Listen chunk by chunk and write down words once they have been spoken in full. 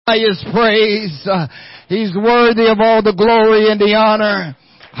highest praise. He's worthy of all the glory and the honor.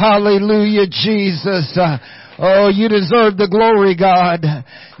 Hallelujah, Jesus. Oh, you deserve the glory, God.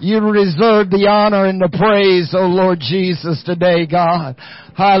 You deserve the honor and the praise, oh Lord Jesus, today, God.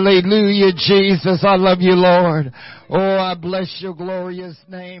 Hallelujah, Jesus. I love you, Lord. Oh, I bless your glorious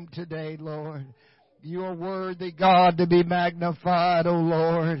name today, Lord. You are worthy, God, to be magnified, oh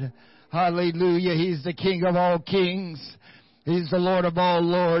Lord. Hallelujah. He's the King of all kings. He's the Lord of all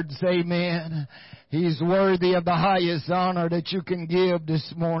lords. Amen. He's worthy of the highest honor that you can give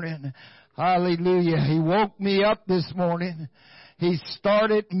this morning. Hallelujah. He woke me up this morning. He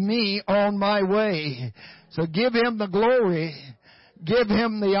started me on my way. So give Him the glory. Give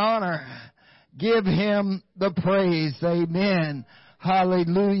Him the honor. Give Him the praise. Amen.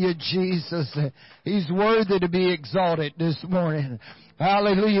 Hallelujah, Jesus. He's worthy to be exalted this morning.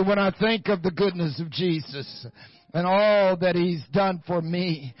 Hallelujah. When I think of the goodness of Jesus and all that He's done for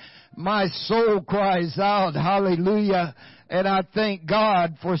me, my soul cries out, hallelujah. And I thank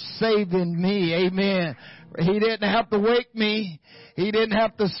God for saving me. Amen. He didn't have to wake me. He didn't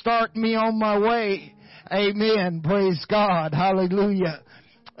have to start me on my way. Amen. Praise God. Hallelujah.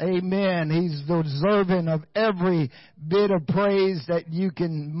 Amen. He's deserving of every bit of praise that you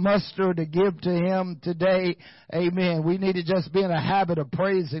can muster to give to Him today. Amen. We need to just be in a habit of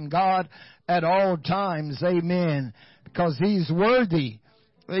praising God at all times. Amen. Because He's worthy.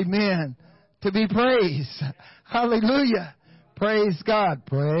 Amen. To be praised. Hallelujah. Praise God.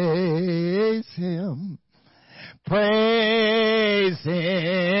 Praise Him. Praise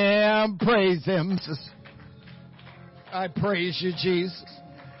Him. Praise Him. I praise you, Jesus.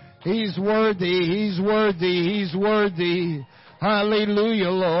 He's worthy. He's worthy. He's worthy. Hallelujah,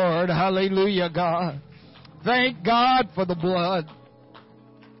 Lord. Hallelujah, God. Thank God for the blood.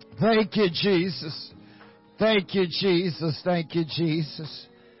 Thank you, Jesus. Thank you, Jesus. Thank you, Jesus.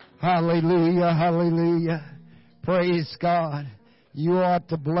 Hallelujah. Hallelujah. Praise God. You ought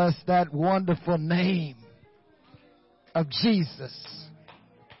to bless that wonderful name of Jesus.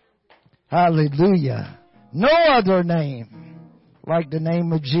 Hallelujah. No other name like the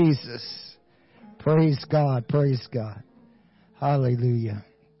name of Jesus. Praise God. Praise God. Hallelujah.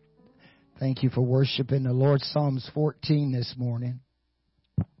 Thank you for worshiping the Lord. Psalms 14 this morning.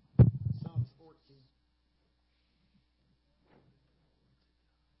 Psalms 14.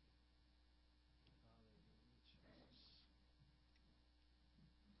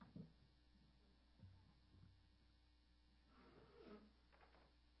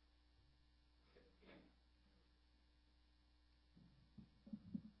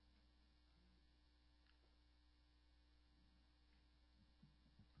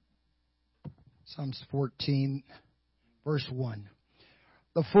 Psalms 14, verse 1.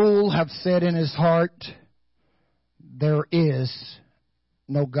 The fool hath said in his heart, there is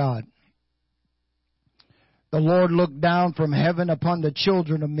no God. The Lord looked down from heaven upon the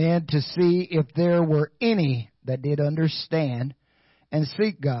children of men to see if there were any that did understand and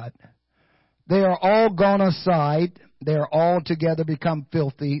seek God. They are all gone aside. They are all together become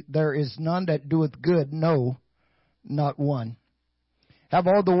filthy. There is none that doeth good, no, not one. Have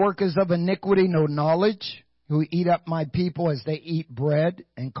all the workers of iniquity no knowledge, who eat up my people as they eat bread,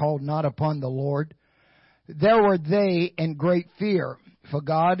 and call not upon the Lord? There were they in great fear, for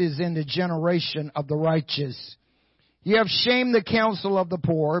God is in the generation of the righteous. Ye have shamed the counsel of the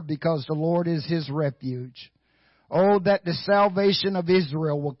poor, because the Lord is his refuge. Oh, that the salvation of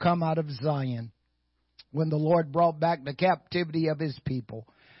Israel will come out of Zion. When the Lord brought back the captivity of his people,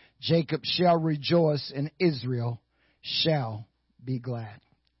 Jacob shall rejoice, and Israel shall be glad.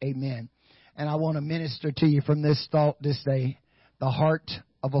 Amen. And I want to minister to you from this thought this day, the heart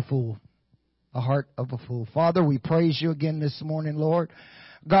of a fool. The heart of a fool. Father, we praise you again this morning, Lord.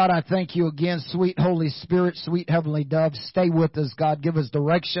 God, I thank you again, sweet Holy Spirit, sweet Heavenly Dove. Stay with us, God. Give us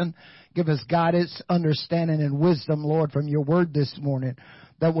direction. Give us guidance, understanding, and wisdom, Lord, from your word this morning.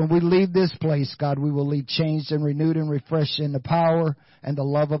 That when we leave this place, God, we will leave changed and renewed and refreshed in the power and the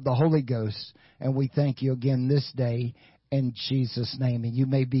love of the Holy Ghost. And we thank you again this day in Jesus' name. And you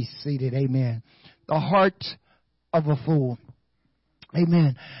may be seated. Amen. The heart of a fool.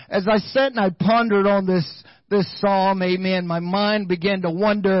 Amen. As I sat and I pondered on this psalm, amen, my mind began to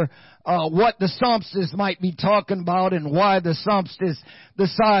wonder what the psalmist might be talking about and why the psalmist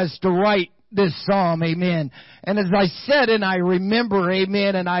decides to write this psalm, amen. And as I said and I remember,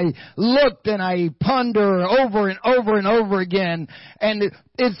 amen, and I looked and I ponder over and over and over again, and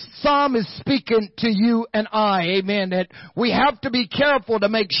this psalm is speaking to you and I, amen, that we have to be careful to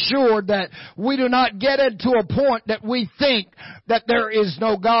make sure that we do not get into a point that we think that there is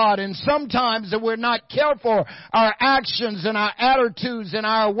no God. And sometimes if we're not careful, our actions and our attitudes and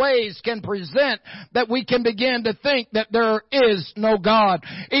our ways can present that we can begin to think that there is no God.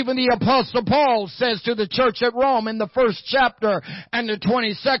 Even the Apostle Paul says to the church at Rome in the 1st chapter and the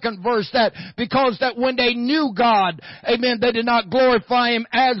 22nd verse that because that when they knew God, amen, they did not glorify Him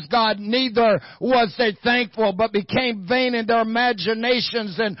as God, neither was they thankful, but became vain in their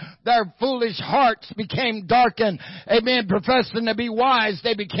imaginations, and their foolish hearts became darkened. Amen. Professing to be wise,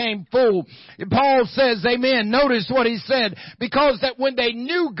 they became fool. Paul says, amen, notice what he said, because that when they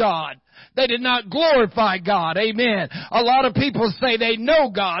knew God, they did not glorify God. Amen. A lot of people say they know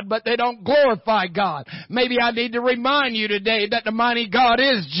God, but they don't glorify God. Maybe I need to remind you today that the mighty God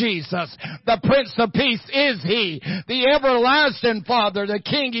is Jesus. The Prince of Peace is He. The everlasting Father, the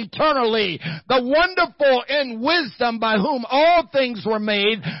King eternally, the wonderful in wisdom by whom all things were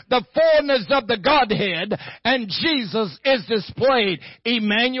made, the fullness of the Godhead, and Jesus is displayed.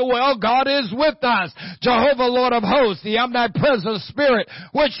 Emmanuel, God is with us. Jehovah, Lord of hosts, the omnipresent Spirit,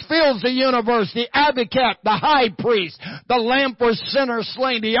 which fills the universe, the advocate, the high priest, the lamb for sinners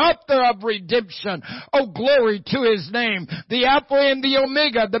slain, the author of redemption. Oh, glory to His name. The Alpha and the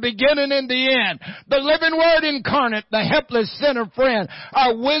Omega, the beginning and the end, the living Word incarnate, the helpless sinner friend,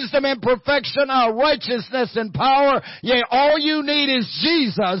 our wisdom and perfection, our righteousness and power. Yea, all you need is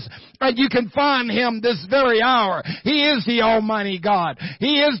Jesus. And you can find Him this very hour. He is the Almighty God.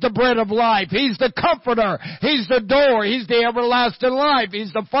 He is the bread of life. He's the comforter. He's the door. He's the everlasting life.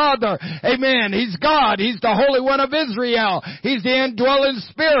 He's the Father. Amen. He's God. He's the Holy One of Israel. He's the indwelling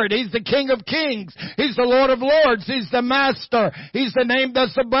Spirit. He's the King of Kings. He's the Lord of Lords. He's the Master. He's the name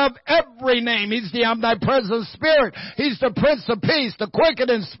that's above every name. He's the omnipresent Spirit. He's the Prince of Peace, the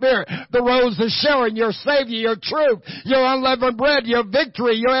quickening Spirit, the Rose of Sharon, your Savior, your truth, your unleavened bread, your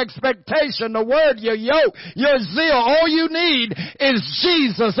victory, your expectation, the Word, your yoke, your zeal. All you need is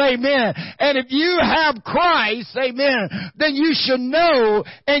Jesus. Amen. And if you have Christ, amen, then you should know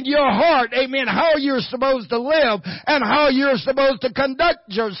in your heart, amen, how you're supposed to live and how you're supposed to conduct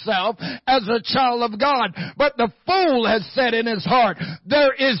yourself as a child of God. But the fool has said in his heart,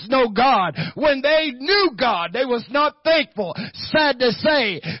 there is no God. When they knew God, they was not thankful. Sad to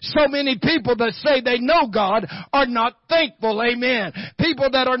say, so many people that say they know God are not thankful. Amen. People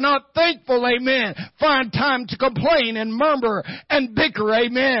that are not thankful, amen, find time to complain and murmur and bicker,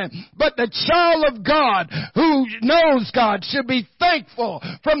 amen. But the child of God who knows God should be thankful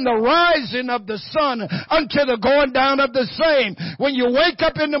from the rising of the sun unto the going down of the same. When you wake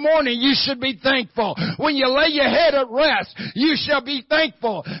up in the morning, you should be thankful. When you lay your head at rest, you shall be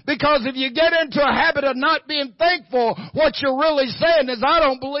thankful. Because if you get into a habit of not being thankful, what you're really saying is, I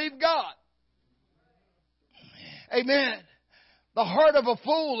don't believe God. Amen. The heart of a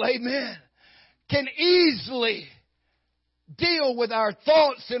fool, amen, can easily deal with our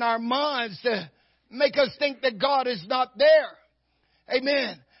thoughts and our minds to make us think that God is not there.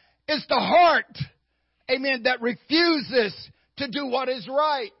 Amen. It's the heart, amen, that refuses to do what is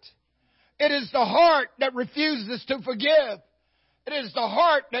right. It is the heart that refuses to forgive. It is the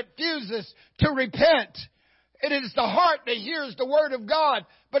heart that refuses to repent. It is the heart that hears the Word of God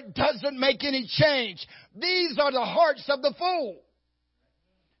but doesn't make any change. These are the hearts of the fool.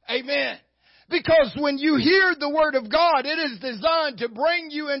 Amen. Because when you hear the Word of God, it is designed to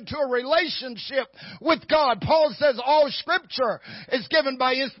bring you into a relationship with God. Paul says all Scripture is given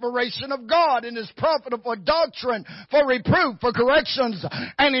by inspiration of God and is profitable for doctrine, for reproof, for corrections,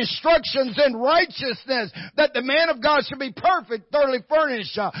 and instructions in righteousness, that the man of God should be perfect, thoroughly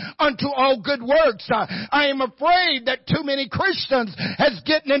furnished unto all good works. I am afraid that too many Christians has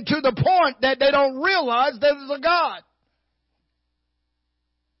gotten into the point that they don't realize there's a God.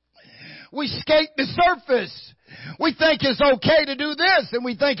 We skate the surface. We think it's okay to do this and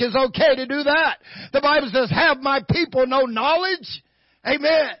we think it's okay to do that. The Bible says, have my people no knowledge?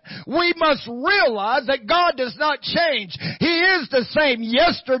 Amen. We must realize that God does not change. He is the same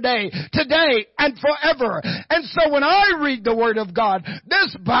yesterday, today, and forever. And so when I read the Word of God,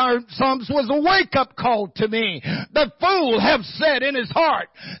 this Psalms was a wake-up call to me. The fool have said in his heart,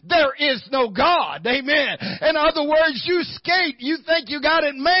 there is no God. Amen. In other words, you skate. You think you got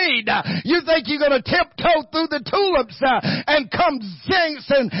it made. You think you're going to tiptoe through the tulips and come sing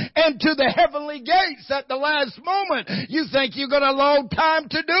into the heavenly gates at the last moment. You think you're going to load time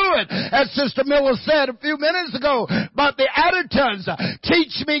to do it. As Sister Miller said a few minutes ago about the attitudes.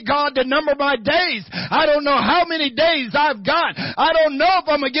 Teach me, God, to number my days. I don't know how many days I've got. I don't know if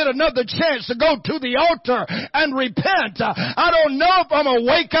I'm going to get another chance to go to the altar and repent. I don't know if I'm going to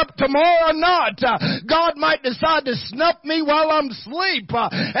wake up tomorrow or not. God might decide to snuff me while I'm asleep.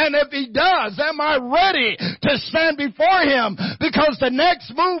 And if He does, am I ready to stand before Him? Because the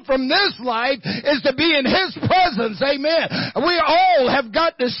next move from this life is to be in His presence. Amen. We all have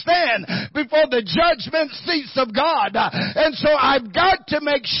got to stand before the judgment seats of God. And so I've got to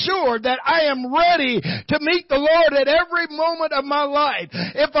make sure that I am ready to meet the Lord at every moment of my life.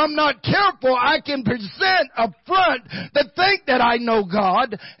 If I'm not careful, I can present a front that think that I know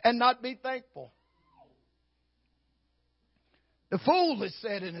God and not be thankful. The fool has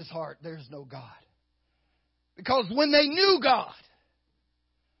said in his heart, there's no God. Because when they knew God,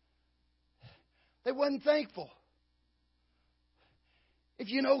 they wasn't thankful. If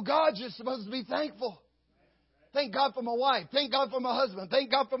you know God, you're supposed to be thankful. Thank God for my wife. Thank God for my husband.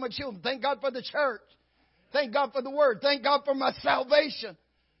 Thank God for my children. Thank God for the church. Thank God for the Word. Thank God for my salvation.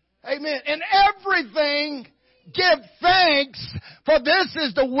 Amen. In everything, give thanks, for this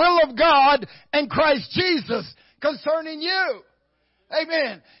is the will of God and Christ Jesus concerning you.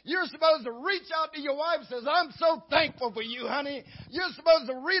 Amen. You're supposed to reach out to your wife and says, I'm so thankful for you, honey. You're supposed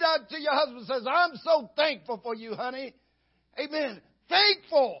to reach out to your husband and says, I'm so thankful for you, honey. Amen.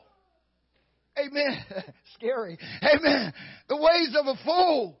 Thankful. Amen. Scary. Amen. The ways of a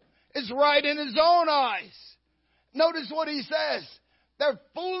fool is right in his own eyes. Notice what he says. Their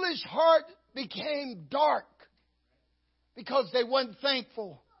foolish heart became dark because they weren't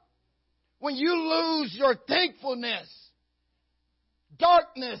thankful. When you lose your thankfulness,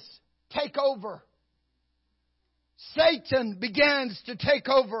 darkness take over. Satan begins to take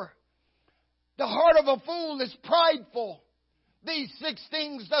over. The heart of a fool is prideful. These 6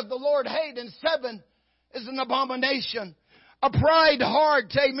 things that the Lord hate, and 7 is an abomination. A pride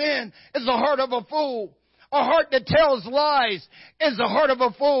heart, amen, is the heart of a fool. A heart that tells lies is the heart of a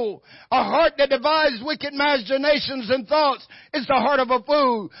fool. A heart that devises wicked imaginations and thoughts is the heart of a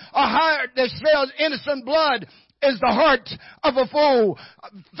fool. A heart that spills innocent blood is the heart of a fool.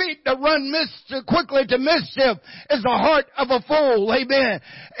 Feet that run quickly to mischief is the heart of a fool. Amen.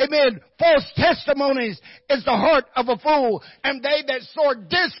 Amen. False testimonies is the heart of a fool. And they that sow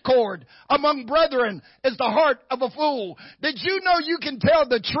discord among brethren is the heart of a fool. Did you know you can tell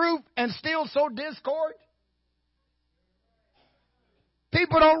the truth and still sow discord?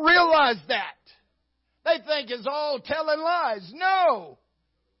 People don't realize that. They think it's all telling lies. No.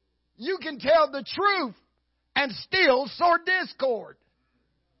 You can tell the truth and still sow discord.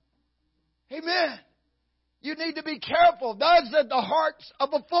 Amen. You need to be careful. Those are the hearts of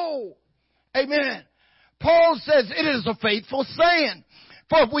a fool. Amen. Paul says it is a faithful saying.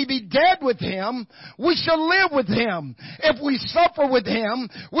 For if we be dead with Him, we shall live with Him. If we suffer with Him,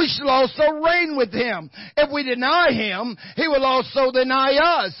 we shall also reign with Him. If we deny Him, He will also deny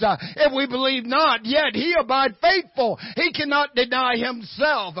us. If we believe not, yet He abide faithful. He cannot deny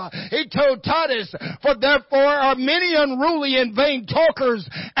Himself. He told Titus, for therefore are many unruly and vain talkers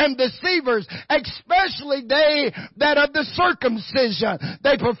and deceivers, especially they that of the circumcision.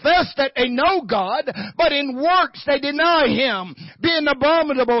 They profess that they know God, but in works they deny Him, being abominable,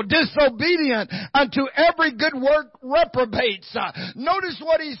 disobedient unto every good work reprobates. Notice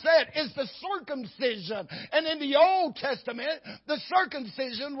what he said. It's the circumcision. And in the Old Testament, the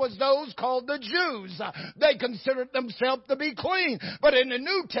circumcision was those called the Jews. They considered themselves to be clean. But in the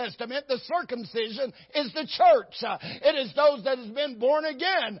New Testament, the circumcision is the church. It is those that has been born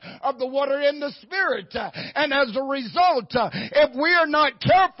again of the water and the Spirit. And as a result, if we are not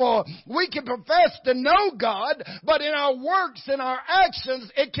careful, we can profess to know God, but in our works and our actions,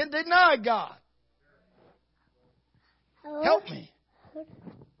 it can deny God. Help me.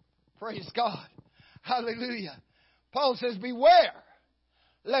 Praise God. Hallelujah. Paul says, beware,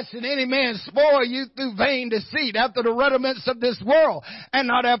 lest in any man spoil you through vain deceit after the rudiments of this world, and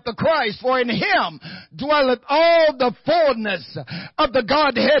not after Christ. For in Him dwelleth all the fullness of the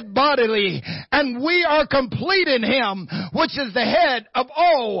Godhead bodily, and we are complete in Him, which is the head of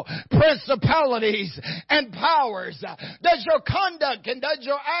all principalities and powers. Does your conduct and does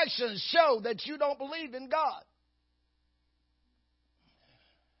your actions show that you don't believe in God?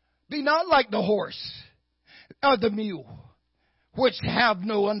 Be not like the horse or the mule, which have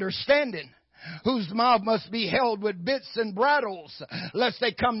no understanding, whose mouth must be held with bits and bridles, lest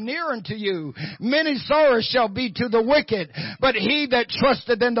they come near unto you. Many sorrows shall be to the wicked, but he that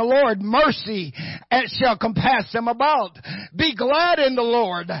trusteth in the Lord, mercy and shall compass him about. Be glad in the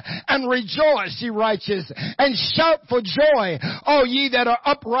Lord, and rejoice, ye righteous, and shout for joy, all ye that are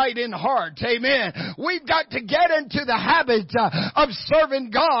upright in heart. Amen. We've got to get into the habit of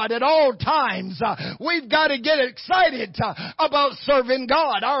serving God at all times. We've got to get excited about serving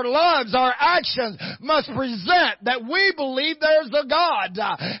God. Our lives, our actions must present that we believe there's a God.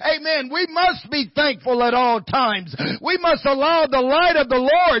 Amen. We must be thankful at all times. We must allow the light of the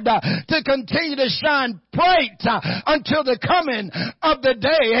Lord to continue to shine bright until the coming of the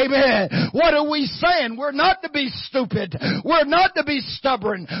day. Amen. What are we saying? We're not to be stupid. We're not to be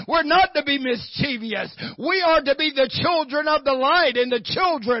stubborn. We're not to be mischievous. We are to be the children of the light and the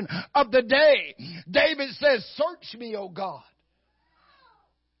children of the day. David says, search me, O God,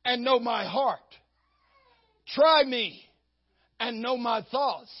 and know my heart. Try me and know my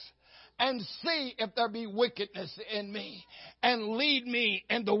thoughts, and see if there be wickedness in me, and lead me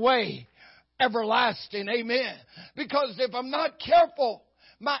in the way everlasting. Amen. Because if I'm not careful,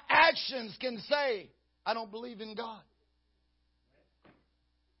 my actions can say, I don't believe in God.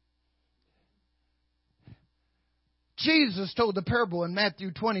 Jesus told the parable in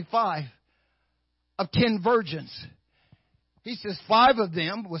Matthew 25 of 10 virgins. He says 5 of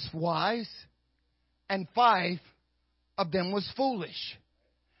them was wise and 5 of them was foolish.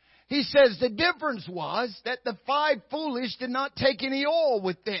 He says the difference was that the 5 foolish did not take any oil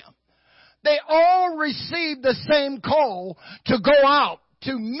with them. They all received the same call to go out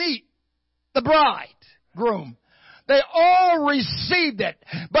to meet the bridegroom. They all received it.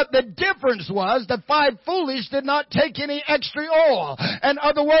 But the difference was the 5 foolish did not take any extra oil. In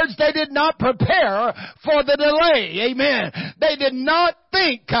other words, they did not prepare for the delay. Amen. They did not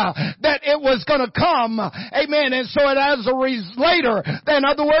think that it was going to come. Amen. And so as a later, in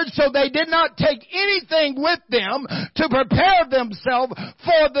other words, so they did not take anything with them to prepare themselves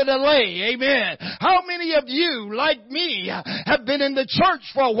for the delay. Amen. How many of you, like me, have been in the church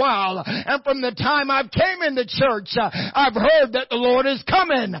for a while, and from the time I came in the church, I've heard that the Lord is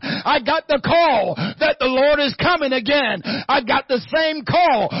coming. I got the call that the Lord is coming again. I got the same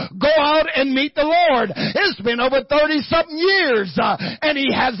call. Go out and meet the Lord. It's been over 30-something years, and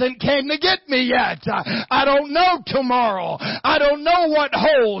He hasn't came to get me yet. I don't know tomorrow. I don't know what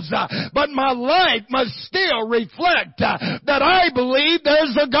holds, but my life must still reflect that I believe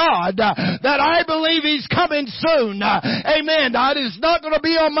there's a God, that I believe He's coming soon. Amen. That is not going to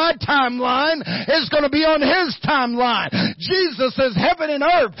be on my timeline. It's going to be on His timeline. Jesus says, heaven and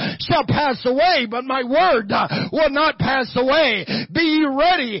earth shall pass away, but my word will not pass away. Be ye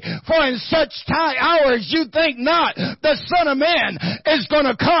ready, for in such hours you think not the Son of Man is going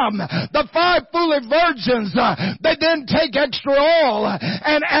to come. The 5 foolish virgins, they didn't take extra oil,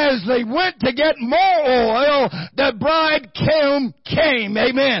 and as they went to get more oil, the bride came,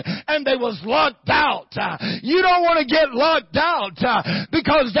 amen, and they was locked out. You don't want to get locked out,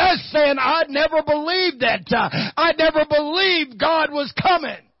 because that's saying, I never believed it. I never believed God was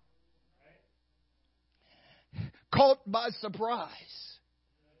coming. Caught by surprise.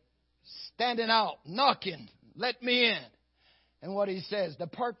 Standing out, knocking, let me in. And what He says,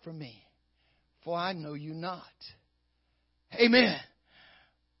 depart from me, for I know you not. Amen.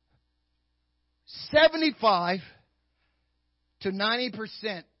 75 to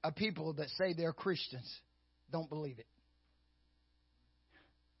 90% of people that say they're Christians don't believe it.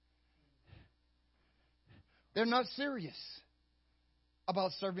 They're not serious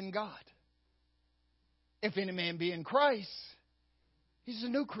about serving God. If any man be in Christ, he's a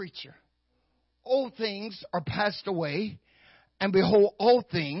new creature. Old things are passed away, and behold, all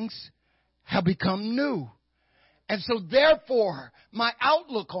things have become new. And so therefore, my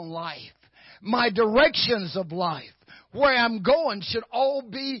outlook on life, my directions of life, where I'm going should all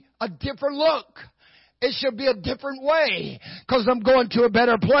be a different look. It should be a different way, because I'm going to a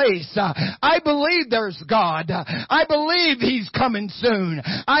better place. I believe there's God. I believe He's coming soon.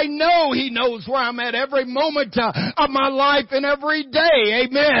 I know He knows where I'm at every moment of my life and every day.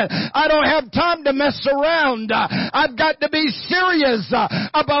 Amen. I don't have time to mess around. I've got to be serious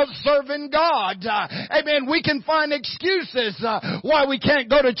about serving God. Amen. We can find excuses why we can't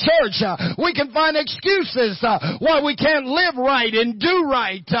go to church. We can find excuses why we can't live right and do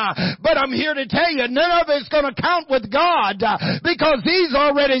right. But I'm here to tell you, none none of it's going to count with God, because He's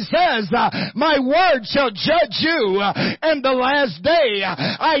already says, my word shall judge you in the last day.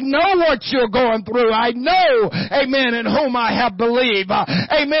 I know what you're going through. I know, amen, in whom I have believed.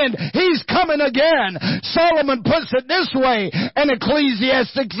 Amen. He's coming again. Solomon puts it this way in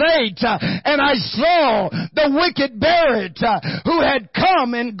Ecclesiastes 8, and I saw the wicked buried, who had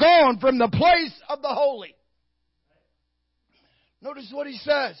come and gone from the place of the holy. Notice what he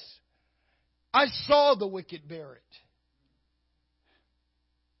says. I saw the wicked buried.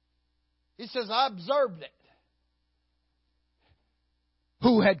 He says, I observed it.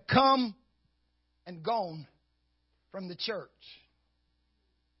 Who had come and gone from the church,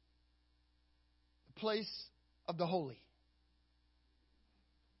 the place of the holy.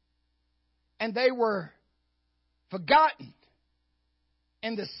 And they were forgotten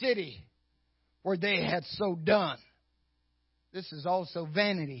in the city where they had so done. This is also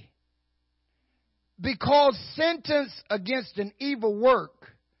vanity. Because sentence against an evil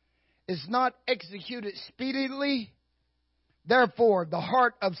work is not executed speedily, therefore the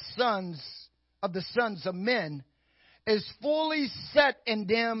heart of the sons of men is fully set in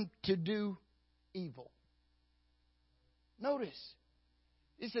them to do evil. Notice,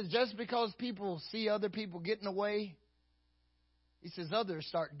 he says just because people see other people getting away, he says others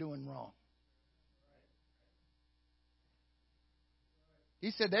start doing wrong. He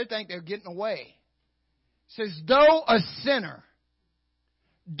said they think they're getting away. He says, though a sinner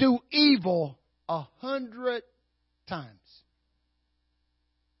do evil 100 times,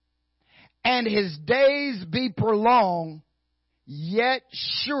 and his days be prolonged, yet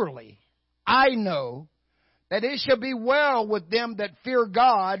surely I know that it shall be well with them that fear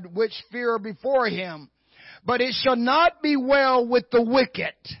God, which fear before Him. But it shall not be well with the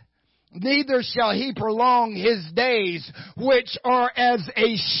wicked, neither shall he prolong his days, which are as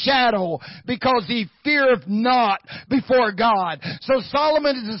a shadow, because he feareth not before God. So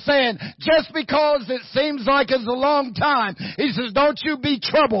Solomon is saying, just because it seems like it's a long time, he says, don't you be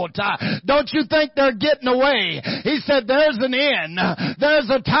troubled. Don't you think they're getting away. He said, there's an end.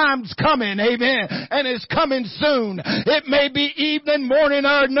 There's a time's coming, amen, and it's coming soon. It may be evening, morning,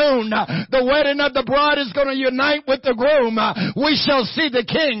 or noon. The wedding of the bride is going to unite with the groom. We shall see the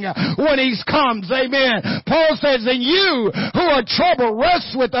King when He comes. Amen. Paul says, and you who are troubled,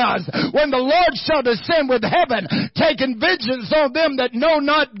 rest with us when the Lord shall descend with heaven, taking vengeance on them that know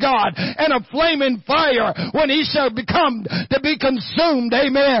not God, and a flaming fire when He shall become to be consumed.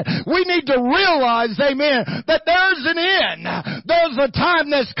 Amen. We need to realize, amen, that there's an end. There's a time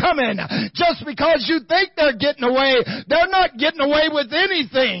that's coming. Just because you think they're getting away, they're not getting away with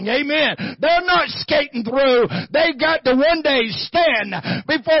anything. Amen. They're not skating through. They've got to one day stand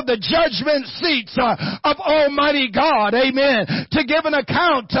before the judgment seats of Almighty God, amen, to give an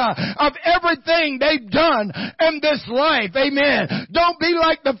account of everything they've done in this life, amen. Don't be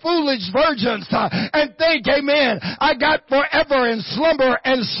like the foolish virgins and think, amen, I got forever in slumber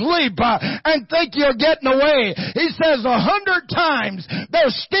and sleep and think you're getting away. He says 100 times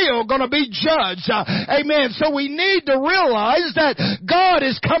they're still going to be judged, amen. So we need to realize that God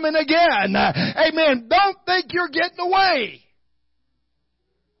is coming again, amen. Don't think you're getting away.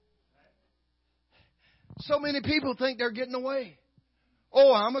 So many people think they're getting away.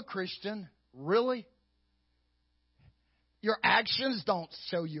 Oh, I'm a Christian. Really? Your actions don't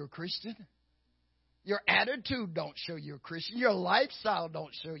show you're a Christian. Your attitude don't show you're a Christian. Your lifestyle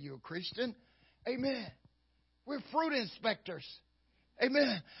don't show you're a Christian. Amen. We're fruit inspectors.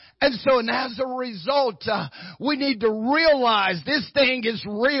 Amen. And so, and as a result, we need to realize this thing is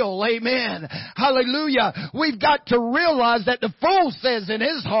real. Amen. Hallelujah. We've got to realize that the fool says in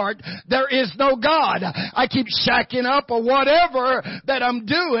his heart, there is no God. I keep shacking up or whatever that I'm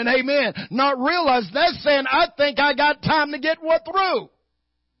doing. Amen. Not realize that's saying, I think I got time to get what through.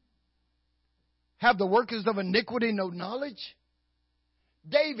 Have the workers of iniquity no knowledge?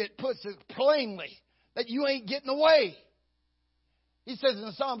 David puts it plainly that you ain't getting away. He says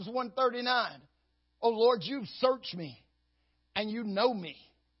in Psalms 139, oh Lord, you've searched me and you know me.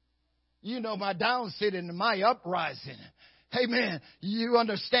 You know my down sitting and my uprising. Amen. You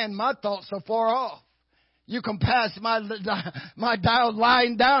understand my thoughts so far off. You can pass my down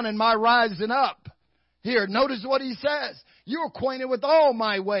lying down and my rising up. Here, notice what he says. You're acquainted with all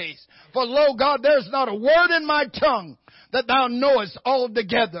my ways. For lo, God, there's not a word in my tongue that thou knowest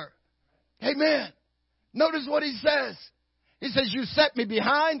altogether. Amen. Notice what he says. He says, you set me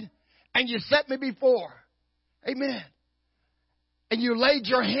behind and you set me before. Amen. And you laid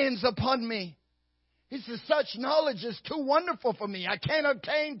your hands upon me. He says, such knowledge is too wonderful for me. I can't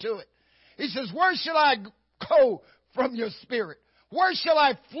attain to it. He says, where shall I go from your spirit? Where shall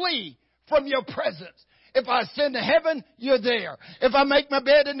I flee from your presence. If I ascend to heaven, you're there. If I make my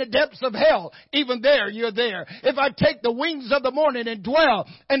bed in the depths of hell, even there, you're there. If I take the wings of the morning and dwell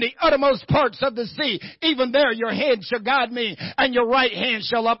in the uttermost parts of the sea, even there your hand shall guide me and your right hand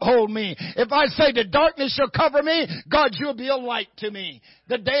shall uphold me. If I say the darkness shall cover me, God, you'll be a light to me.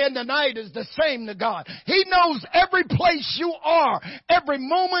 The day and the night is the same to God. He knows every place you are, every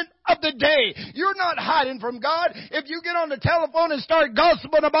moment of the day. You're not hiding from God. If you get on the telephone and start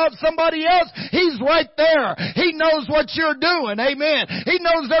gossiping about somebody else, He's right there. He knows what you're doing. Amen. He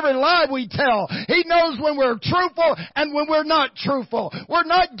knows every lie we tell. He knows when we're truthful and when we're not truthful. We're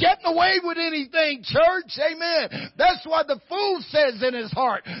not getting away with anything, church. Amen. That's why the fool says in his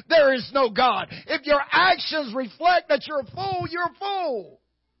heart, there is no God. If your actions reflect that you're a fool, you're a fool.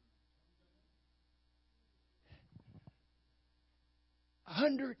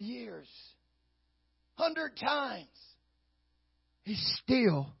 100 years, 100 times, he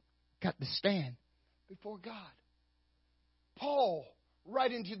still got to stand before God. Paul,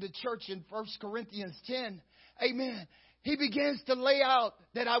 writing to the church in 1 Corinthians 10, amen, he begins to lay out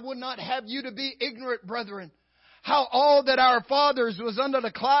that I would not have you to be ignorant, brethren. How all that our fathers was under the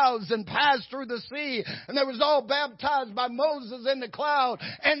clouds and passed through the sea. And they was all baptized by Moses in the cloud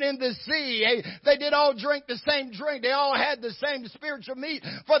and in the sea. They did all drink the same drink. They all had the same spiritual meat.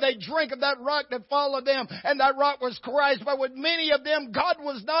 For they drank of that rock that followed them. And that rock was Christ. But with many of them, God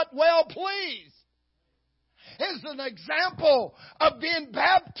was not well pleased. It's an example of being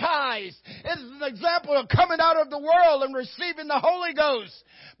baptized. It's an example of coming out of the world and receiving the Holy Ghost.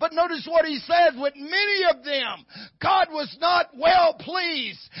 But notice what he says, with many of them, God was not well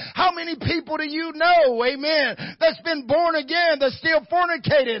pleased. How many people do you know, amen, that's been born again, that's still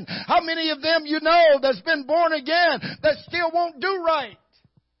fornicating? How many of them you know that's been born again, that still won't do right?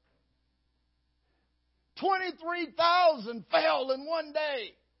 23,000 fell in one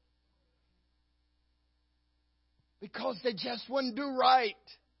day. Because they just wouldn't do right.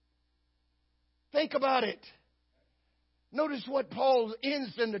 Think about it. Notice what Paul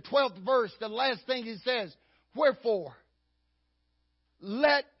ends in the 12th verse, the last thing he says. Wherefore,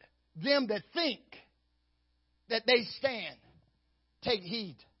 let them that think that they stand take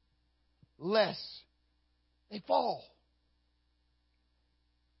heed, lest they fall.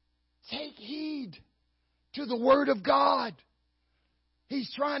 Take heed to the Word of God.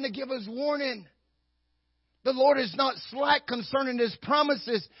 He's trying to give us warning. The Lord is not slack concerning His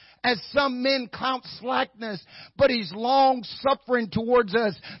promises, as some men count slackness, but He's long suffering towards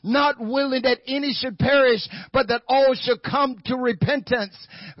us, not willing that any should perish, but that all should come to repentance.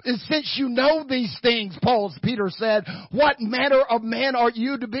 And since you know these things, Peter said, what manner of man are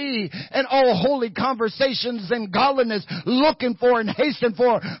you to be in all holy conversations and godliness, looking for and hasten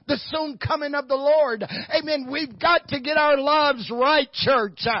for the soon coming of the Lord? Amen. We've got to get our lives right,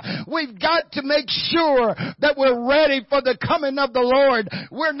 church. We've got to make sure that we're ready for the coming of the Lord.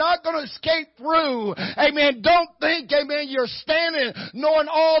 We're not going to escape through. Amen. Don't think, amen, you're standing knowing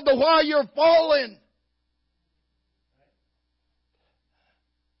all the while you're falling.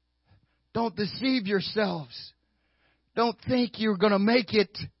 Don't deceive yourselves. Don't think you're going to make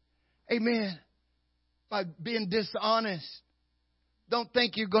it, amen, by being dishonest. Don't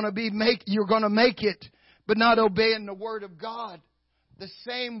think you're going to make it, but not obeying the Word of God. The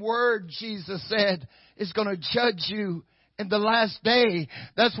same Word, Jesus said, is going to judge you in the last day.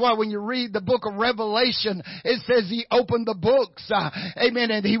 That's why when you read the book of Revelation, it says He opened the books.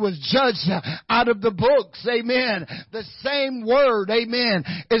 Amen. And He was judged out of the books. Amen. The same Word, amen,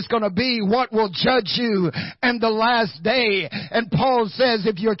 is going to be what will judge you in the last day. And Paul says,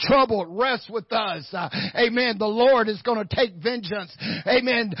 if you're troubled, rest with us. Amen. The Lord is going to take vengeance.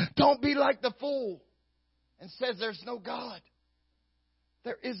 Amen. Don't be like the fool and says there's no God.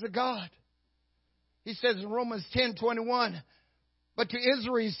 There is a God. He says in Romans 10:21, but to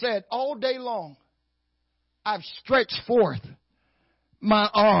Israel He said, all day long I've stretched forth my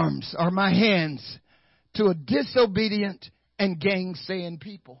arms or my hands to a disobedient and gainsaying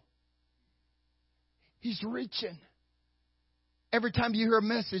people. He's reaching. Every time you hear a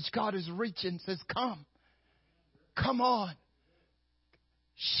message, God is reaching, says, come. Come on.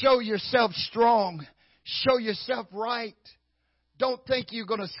 Show yourself strong. Show yourself right. Don't think you're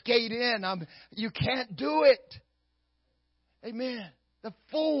going to skate in. You can't do it. Amen. The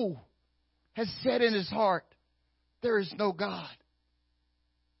fool has said in his heart, there is no God.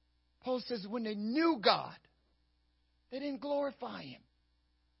 Paul says when they knew God, they didn't glorify Him.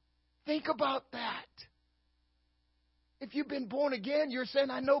 Think about that. If you've been born again, you're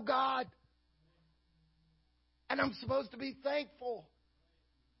saying, I know God. And I'm supposed to be thankful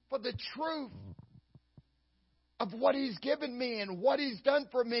for the truth of what He's given me and what He's done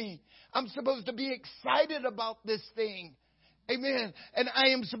for me. I'm supposed to be excited about this thing. Amen. And I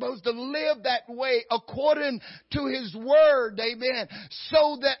am supposed to live that way according to His Word. Amen.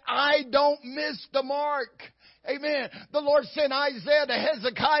 So that I don't miss the mark. Amen. The Lord sent Isaiah to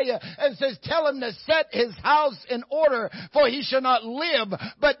Hezekiah and says, tell him to set his house in order, for he shall not live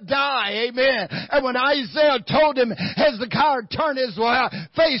but die. Amen. And when Isaiah told him, Hezekiah turned his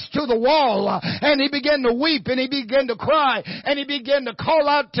face to the wall and he began to weep and he began to cry and he began to call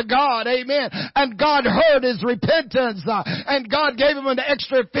out to God. Amen. And God heard his repentance and God gave him an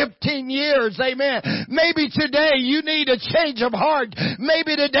extra 15 years. Amen. Maybe today you need a change of heart.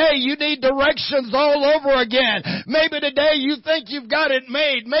 Maybe today you need directions all over again. Maybe today you think you've got it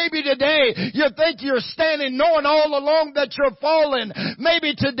made. Maybe today you think you're standing knowing all along that you're falling.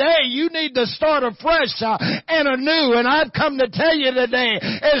 Maybe today you need to start afresh and anew. And I've come to tell you today,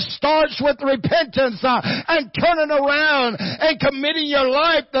 it starts with repentance and turning around and committing your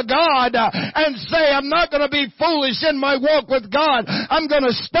life to God and say, I'm not going to be foolish in my walk with God. I'm going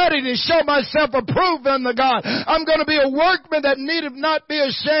to study to show myself approved unto God. I'm going to be a workman that needeth not be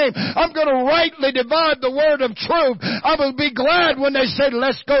ashamed. I'm going to rightly divide the word of truth. I will be glad when they say,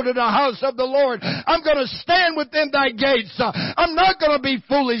 let's go to the house of the Lord. I'm going to stand within thy gates. I'm not going to be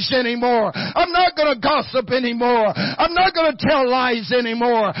foolish anymore. I'm not going to gossip anymore. I'm not going to tell lies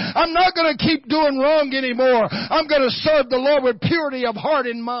anymore. I'm not going to keep doing wrong anymore. I'm going to serve the Lord with purity of heart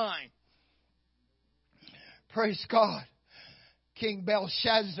and mind. Praise God. King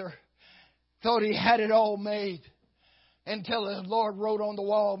Belshazzar thought he had it all made, until the Lord wrote on the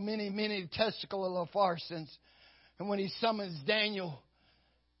wall many testicles of Pharsons. And when He summons Daniel,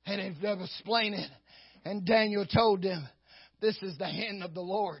 and they was explained it, and Daniel told them, this is the hand of the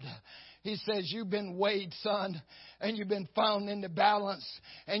Lord. He says, you've been weighed, son, and you've been found in the balance,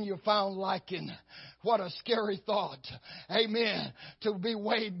 and you're found lacking. What a scary thought. Amen. To be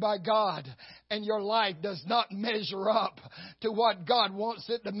weighed by God and your life does not measure up to what God wants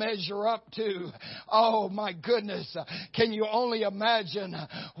it to measure up to. Oh my goodness. Can you only imagine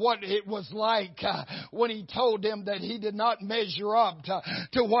what it was like when He told them that he did not measure up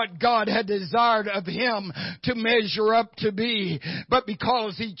to what God had desired of him to measure up to be. But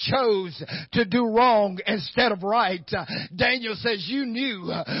because he chose to do wrong instead of right, Daniel says, you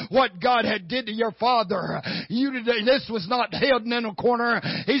knew what God had did to your father. This was not hidden in a corner.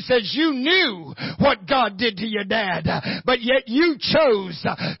 He says, you knew what God did to your dad, but yet you chose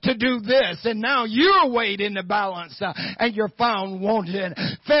to do this, and now you're weighed in the balance, and you're found wanted.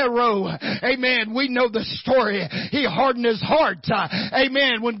 Pharaoh, amen, we know the story. He hardened his heart.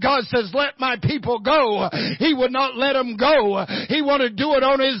 Amen. When God says, let my people go, he would not let them go. He wanted to do it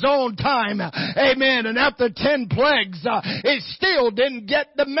on his own time. Amen. And after 10 plagues, it still didn't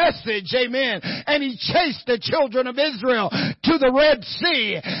get the message. Amen. And he chased the children of Israel to the Red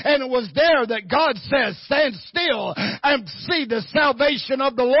Sea. And it was there that God says, stand still and see the salvation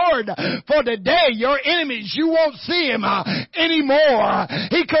of the Lord. For today, your enemies, you won't see him anymore.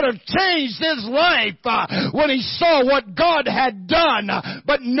 He could have changed his life when he saw what God had done.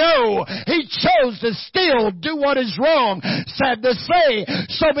 But no, he chose to still do what is wrong. Sad to say,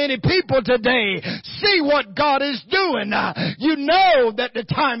 so many people today see what God is doing. You know that the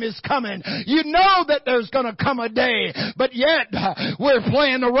time is coming. You know that there's going to come a day. But yet, we're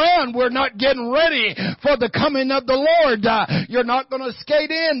playing around. We're not getting ready for the coming of the Lord. You're not going to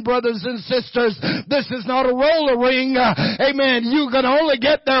skate in, brothers and sisters. This is not a roller ring. Amen. You can only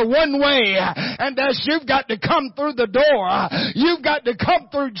get there one way. And that's you've got to come through the door. You've got to come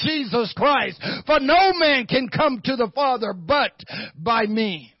through Jesus Christ. For no man can come to the Father but by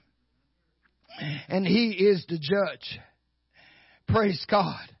me. And He is the judge. Praise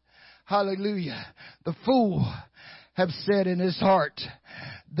God. Hallelujah. The fool have said in his heart,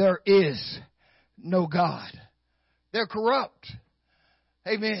 there is no God. They're corrupt.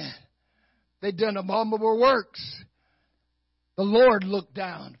 Amen. They've done abominable works. The Lord looked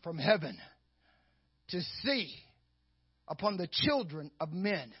down from heaven to see upon the children of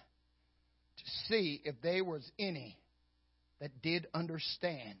men, to see if there was any that did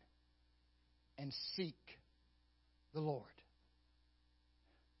understand and seek the Lord.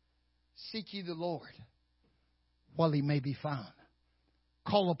 Seek ye the Lord while He may be found.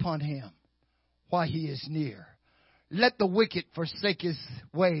 Call upon Him while He is near. Let the wicked forsake his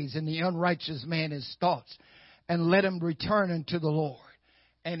ways, and the unrighteous man his thoughts, and let him return unto the Lord,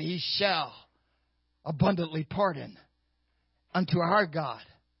 and He shall abundantly pardon unto our God.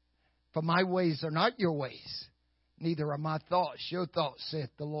 For my ways are not your ways, neither are my thoughts your thoughts, saith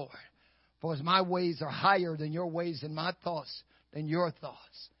the Lord. For as my ways are higher than your ways, and my thoughts than your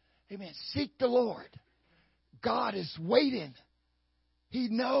thoughts. Amen. Seek the Lord. God is waiting. He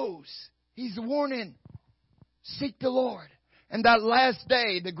knows. He's warning. Seek the Lord. And that last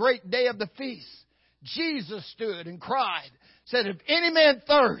day, the great day of the feast, Jesus stood and cried, said, if any man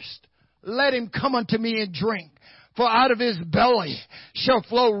thirst, let him come unto me and drink. For out of his belly shall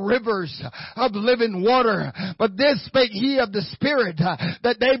flow rivers of living water. But this spake he of the Spirit,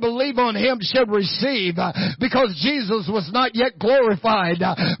 that they believe on him should receive, because Jesus was not yet glorified.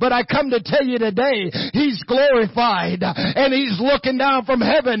 But I come to tell you today, he's glorified, and he's looking down from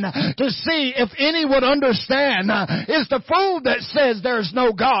heaven to see if any would understand. It's the fool that says there's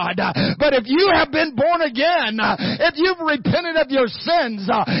no God. But if you have been born again, if you've repented of your sins,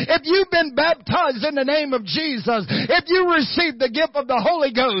 if you've been baptized in the name of Jesus, if you receive the gift of the Holy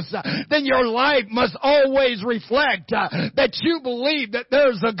Ghost, then your life must always reflect that you believe that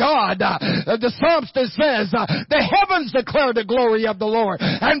there's a God. The psalmist says, the heavens declare the glory of the Lord,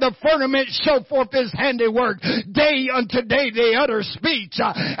 and the firmament show forth his handiwork. Day unto day they utter speech,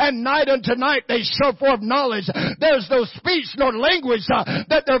 and night unto night they show forth knowledge. There's no speech nor language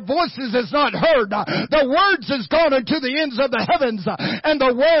that their voices is not heard. The words is gone unto the ends of the heavens, and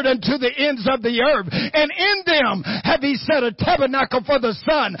the word unto the ends of the earth. And in them have he set a tabernacle for the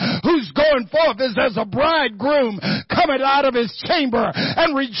Son, whose going forth is as a bridegroom coming out of his chamber,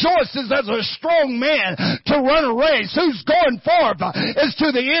 and rejoices as a strong man to run a race, whose going forth is to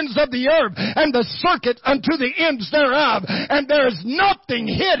the ends of the earth, and the circuit unto the ends thereof, and there is nothing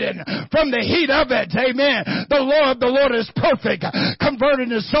hidden from the heat of it. Amen. The law of the Lord is perfect,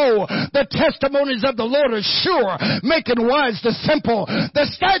 converting the soul. The testimonies of the Lord are sure, making wise the simple.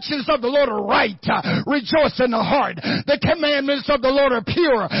 The statutes of the Lord are right, rejoice in the heart. The commandments of the Lord are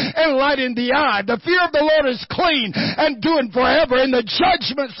pure, enlightening the eye. The fear of the Lord is clean, and doing forever. And the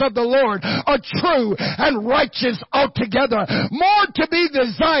judgments of the Lord are true and righteous altogether. More to be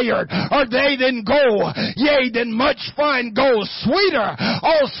desired are they than gold, yea, than much fine gold. Sweeter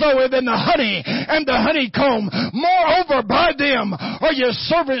also than the honey and the honeycomb. Moreover, by them are your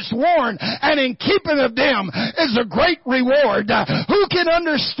servants warned, and in keeping of them is a great reward. Who can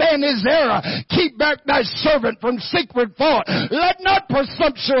understand his error? Keep back thy servant from secret fault. Let not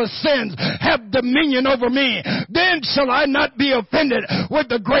presumptuous sins have dominion over me. Then shall I not be offended with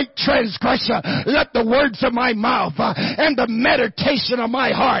the great transgression. Let the words of my mouth and the meditation of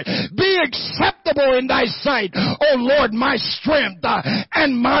my heart be acceptable in thy sight, O Lord, my strength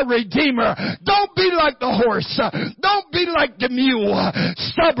and my redeemer. Don't be like the horse. Don't be like the mule,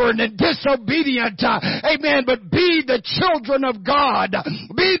 stubborn and disobedient. Amen. But be the children of God.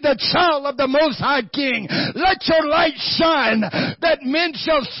 Be the child of the Most High King. Let your light shine, that men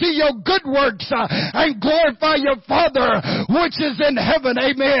shall see your good works and glorify your Father which is in heaven.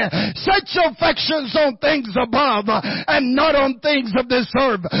 Amen. Set your affections on things above and not on things of this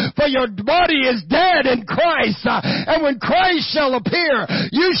earth. For your body is dead in Christ, and when Christ shall appear,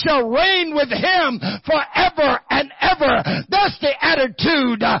 you shall reign with him forever and ever. That's the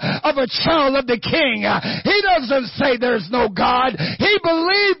attitude of a child of the King. He doesn't say there's no God. He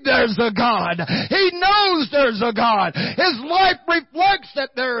believes there's a God. He knows there's a God. His life reflects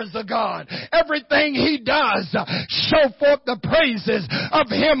that there is a God. Everything he does show forth the praises of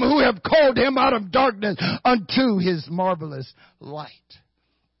him who have called him out of darkness unto his marvelous light.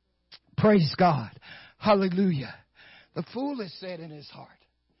 Praise God. Hallelujah. The fool has said in his heart,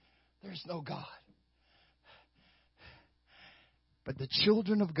 there's no God. But the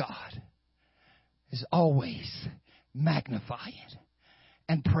children of God is always magnifying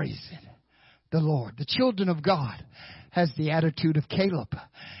and praising the Lord. The children of God has the attitude of Caleb.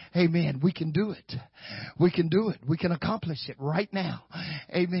 Amen. We can do it. We can do it. We can accomplish it right now.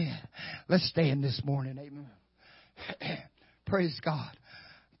 Amen. Let's stand this morning. Amen. Praise God.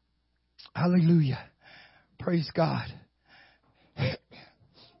 Hallelujah. Praise God.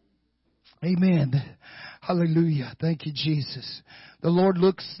 Amen. Hallelujah. Thank you, Jesus. The Lord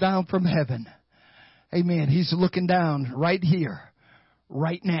looks down from heaven. Amen. He's looking down right here,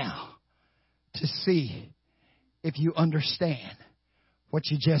 right now, to see if you understand what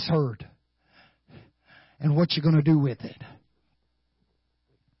you just heard and what you're going to do with it.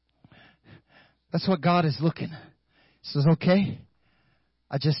 That's what God is looking. He says, okay,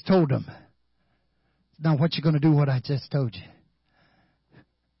 I just told him. Now what you going to do what I just told you?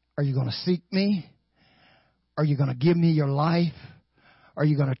 Are you going to seek me? Are you going to give me your life? Are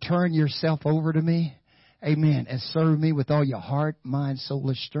you going to turn yourself over to me? Amen. And serve me with all your heart, mind, soul,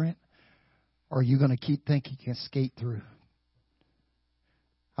 and strength? Or are you going to keep thinking you can skate through?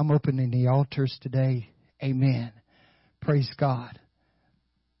 I'm opening the altars today. Amen. Praise God.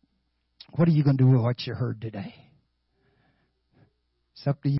 What are you going to do with what you heard today? It's up to you.